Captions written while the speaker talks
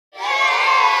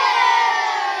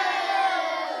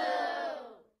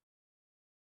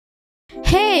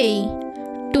Hey!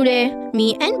 Today,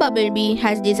 me and Bubblebee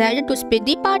has decided to split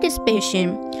the participation.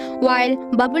 While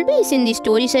Bubblebee is in the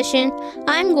story session,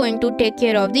 I'm going to take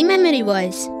care of the memory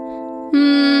verse.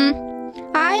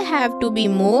 I have to be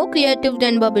more creative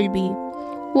than Bubblebee.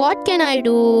 What can I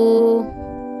do?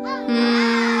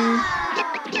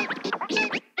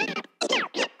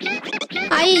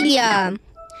 Idea!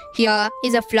 Here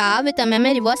is a flower with a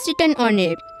memory verse written on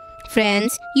it.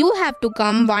 Friends, you have to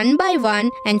come one by one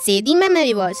and say the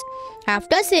memory verse.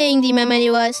 After saying the memory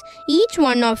verse, each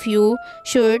one of you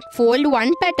should fold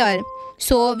one petal.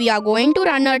 So we are going to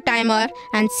run our timer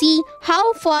and see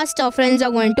how fast our friends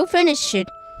are going to finish it.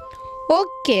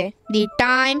 Okay, the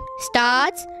time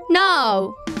starts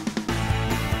now.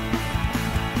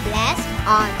 Blessed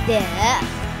are the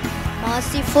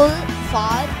merciful,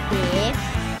 for they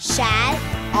shall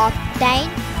obtain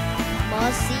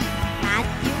mercy.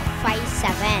 Matthew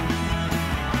 5:7.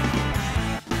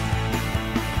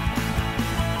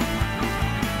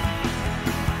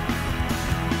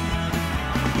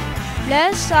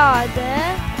 Blessed are the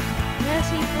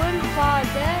merciful, for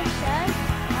they shall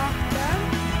obtain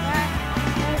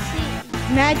mercy.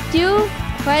 Matthew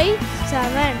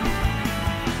 5:7.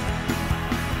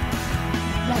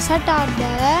 Blessed are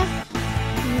the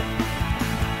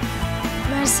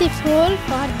merciful,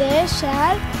 for they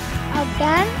shall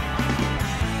obtain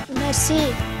mercy.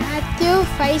 Matthew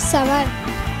 5:7.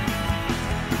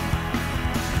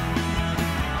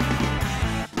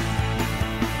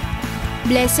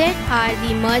 Blessed are the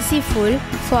merciful,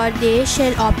 for they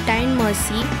shall obtain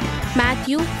mercy.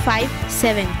 Matthew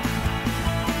 5:7.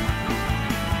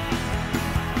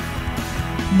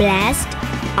 Blessed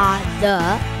are the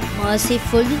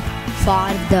merciful, for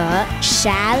they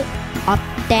shall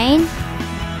obtain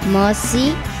mercy.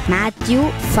 Matthew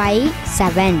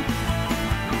 5:7.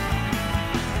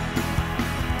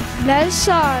 Blessed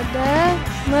are the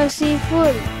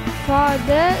merciful, for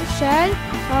they shall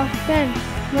obtain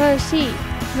mercy.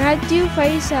 Matthew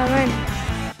 5:7.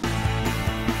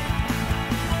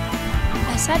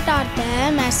 Blessed are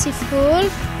the merciful,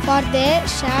 for they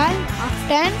shall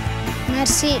obtain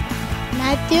mercy.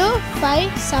 Matthew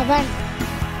 5:7.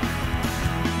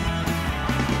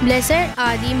 Blessed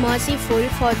are the merciful,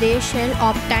 for they shall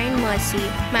obtain mercy.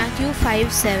 Matthew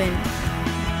 5:7.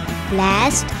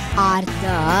 Blessed are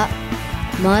the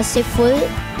merciful,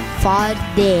 for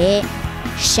they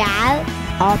shall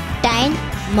obtain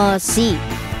mercy.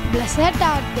 Blessed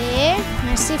are the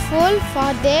merciful, for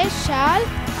they shall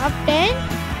obtain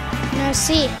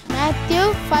mercy. Matthew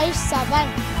 5:7.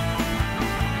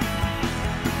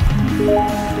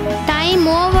 Time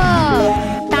over!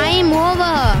 Time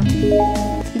over!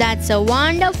 That's a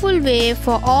wonderful way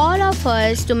for all of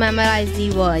us to memorize the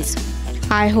words.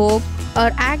 I hope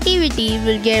our activity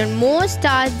will get more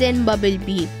stars than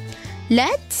Bubblebee.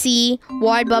 Let's see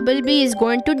what Bubblebee is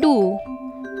going to do.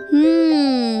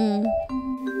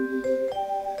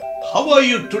 How are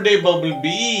you today,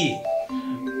 Bubblebee?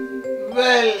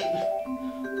 Well,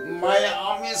 my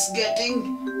arm is getting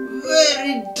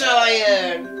very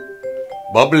tired.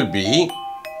 Bubblebee,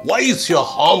 why is your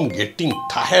arm getting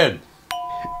tired?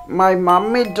 My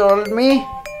mummy told me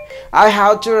I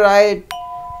have to write.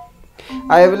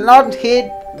 I will not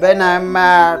hit when I am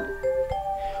mad.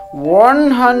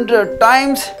 100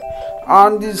 times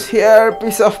on this here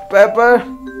piece of paper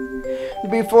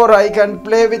before I can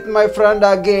play with my friend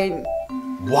again.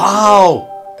 Wow!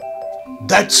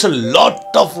 That's a lot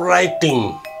of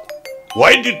writing.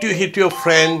 Why did you hit your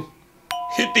friend?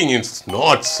 Hitting is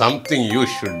not something you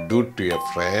should do to your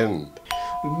friend.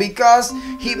 Because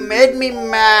he made me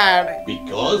mad.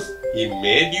 Because he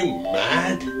made you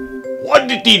mad? What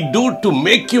did he do to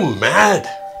make you mad?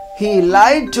 He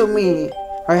lied to me.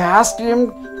 I asked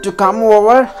him to come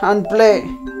over and play,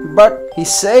 but he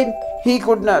said he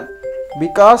could not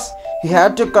because he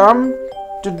had to come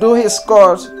to do his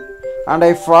course. And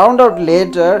I found out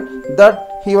later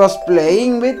that he was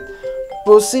playing with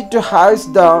Pussy to House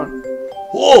Down.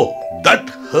 Oh, that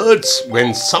hurts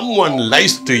when someone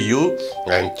lies to you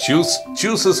and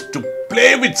chooses to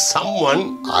play with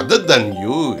someone other than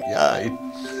you. Yeah,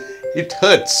 it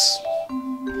hurts.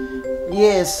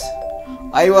 Yes,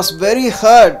 I was very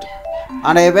hurt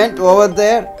and I went over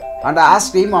there and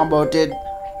asked him about it.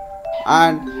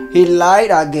 And he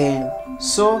lied again.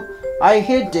 So I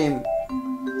hit him.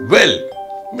 Well,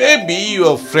 maybe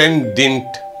your friend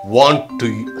didn't want to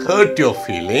hurt your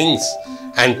feelings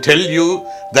and tell you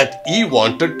that he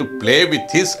wanted to play with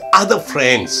his other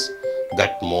friends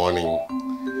that morning.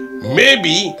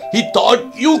 Maybe he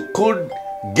thought you could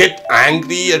get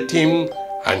angry at him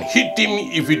and hit him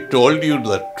if he told you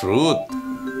the truth.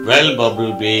 Well,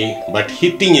 Bumblebee, but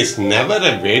hitting is never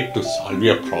a way to solve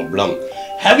your problem.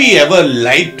 Have you ever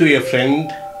lied to your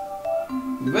friend?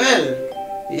 Well,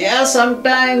 yeah,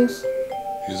 sometimes.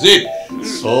 Is it?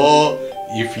 So,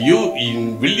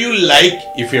 will you like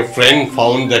if your friend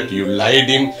found that you lied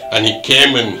him and he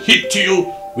came and hit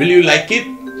you? Will you like it?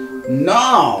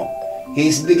 No,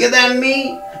 he's bigger than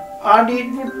me and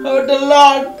it would hurt a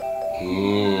lot.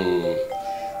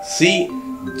 See,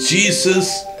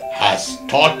 Jesus has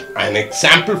taught an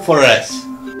example for us.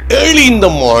 Early in the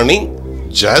morning,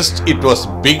 just it was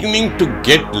beginning to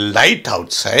get light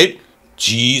outside,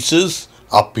 Jesus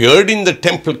appeared in the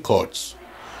temple courts.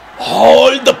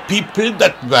 All the people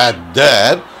that were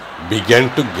there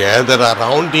began to gather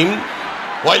around him.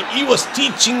 While he was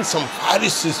teaching, some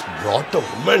Pharisees brought a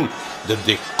woman that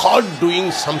they caught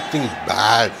doing something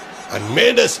bad and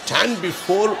made her stand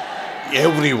before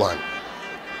everyone.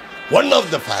 One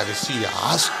of the Pharisees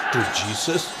asked to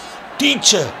Jesus,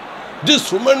 "Teacher,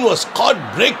 this woman was caught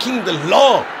breaking the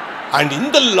law, and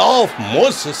in the law of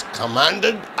Moses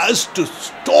commanded us to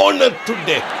stone her to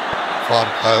death for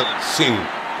her sin.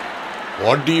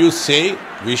 What do you say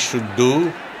we should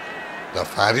do?" The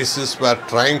Pharisees were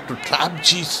trying to trap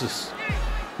Jesus.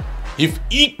 If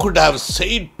he could have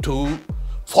said to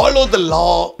follow the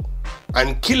law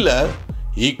and kill her,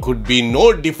 he could be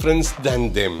no different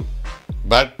than them.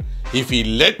 But if he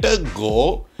let her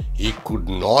go, he could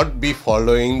not be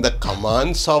following the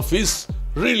commands of his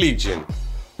religion.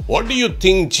 What do you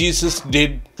think Jesus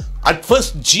did? At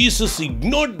first, Jesus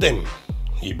ignored them.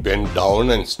 He bent down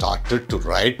and started to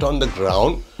write on the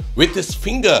ground with his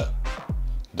finger.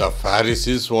 The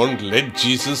Pharisees won't let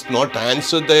Jesus not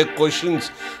answer their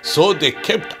questions, so they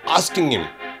kept asking him.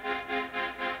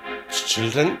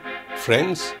 Children,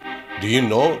 friends, do you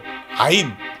know,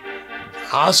 I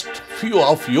asked few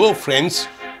of your friends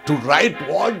to write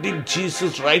what did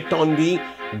Jesus write on the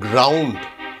ground,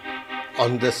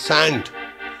 on the sand.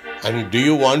 And do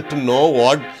you want to know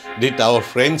what did our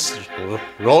friends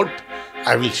wrote?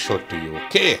 I will show to you,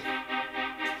 okay?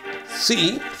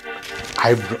 See,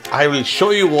 I will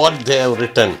show you what they have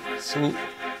written. See,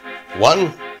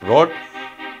 one wrote,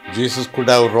 Jesus could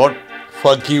have wrote,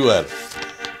 forgive her.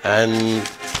 And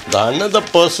the another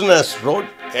person has wrote,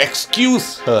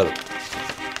 excuse her.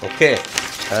 Okay.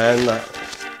 And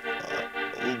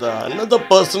the another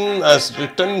person has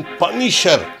written, punish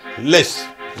her less.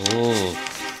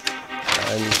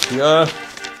 And here,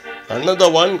 another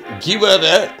one, give her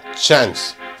a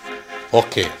chance.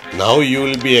 Okay, now you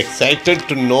will be excited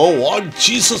to know what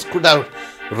Jesus could have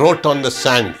wrote on the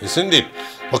sand, isn't it?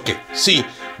 Okay, see,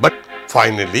 but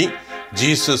finally,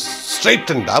 Jesus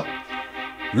straightened up,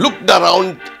 looked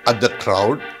around at the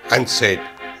crowd and said,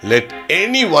 let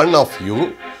any one of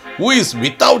you who is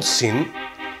without sin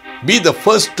be the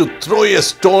first to throw a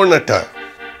stone at her.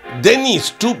 Then he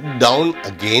stooped down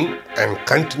again and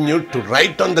continued to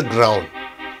write on the ground.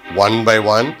 One by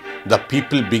one, the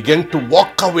people began to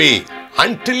walk away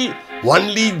until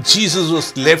only Jesus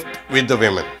was left with the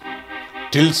women,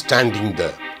 still standing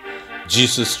there.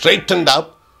 Jesus straightened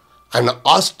up and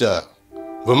asked her,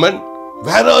 "Woman,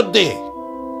 where are they?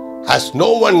 Has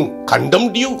no one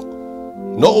condemned you?"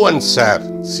 "No one, sir,"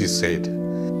 she said.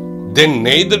 "Then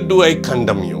neither do I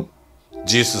condemn you,"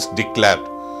 Jesus declared.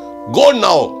 "Go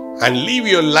now and live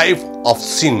your life of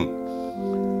sin."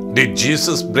 Did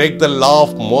Jesus break the law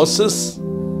of Moses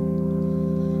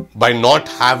by not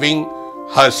having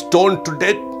her stoned to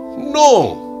death? No.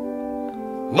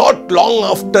 Not long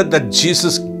after that,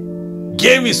 Jesus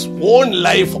gave his own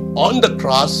life on the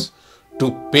cross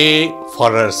to pay for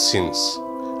our sins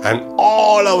and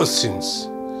all our sins.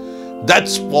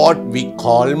 That's what we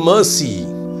call mercy.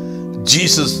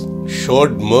 Jesus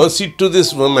showed mercy to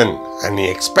this woman and he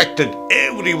expected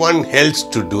everyone else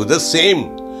to do the same.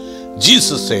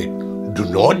 Jesus said, "Do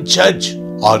not judge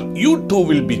or you too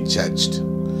will be judged.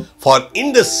 For in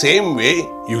the same way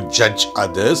you judge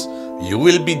others, you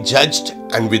will be judged,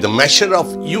 and with the measure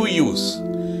of you use,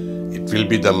 it will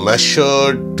be the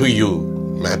measured to you."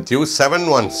 Matthew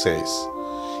 7:1 says.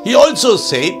 He also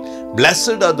said,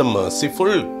 "Blessed are the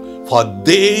merciful, for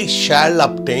they shall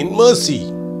obtain mercy."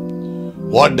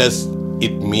 What does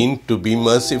it mean to be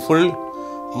merciful?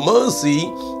 Mercy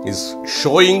is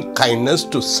showing kindness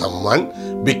to someone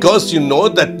because you know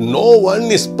that no one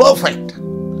is perfect.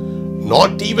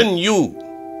 Not even you.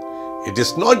 It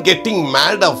is not getting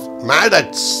mad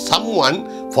at someone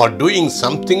for doing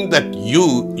something that you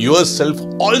yourself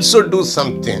also do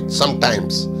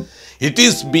sometimes. It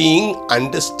is being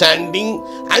understanding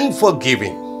and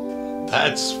forgiving.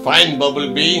 That's fine,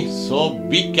 Bumblebee. So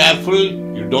be careful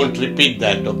you don't repeat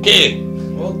that, okay?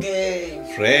 Okay.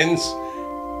 Friends,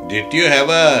 Did you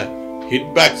ever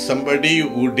hit back somebody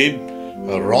who did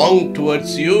wrong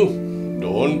towards you?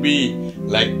 Don't be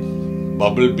like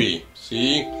Bumblebee.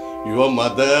 See, your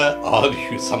mother or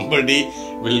somebody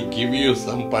will give you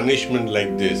some punishment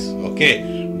like this. Okay,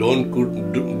 don't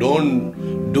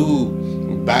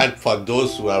do bad for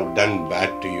those who have done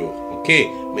bad to you. Okay,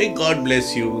 may God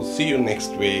bless you. See you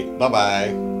next week. Bye bye.